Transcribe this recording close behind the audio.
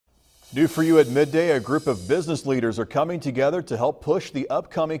New for you at midday, a group of business leaders are coming together to help push the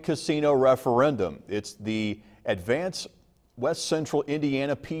upcoming casino referendum. It's the Advance West Central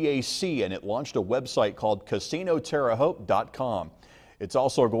Indiana PAC, and it launched a website called CasinoTerreHaute.com. It's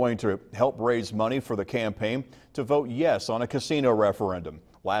also going to help raise money for the campaign to vote yes on a casino referendum.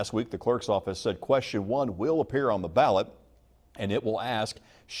 Last week, the clerk's office said question 1 will appear on the ballot, and it will ask,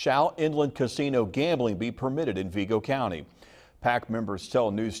 shall inland casino gambling be permitted in Vigo County? PAC members tell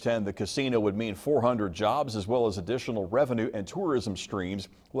News 10 the casino would mean 400 jobs as well as additional revenue and tourism streams.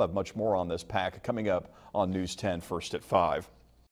 We'll have much more on this PAC coming up on News 10 first at 5.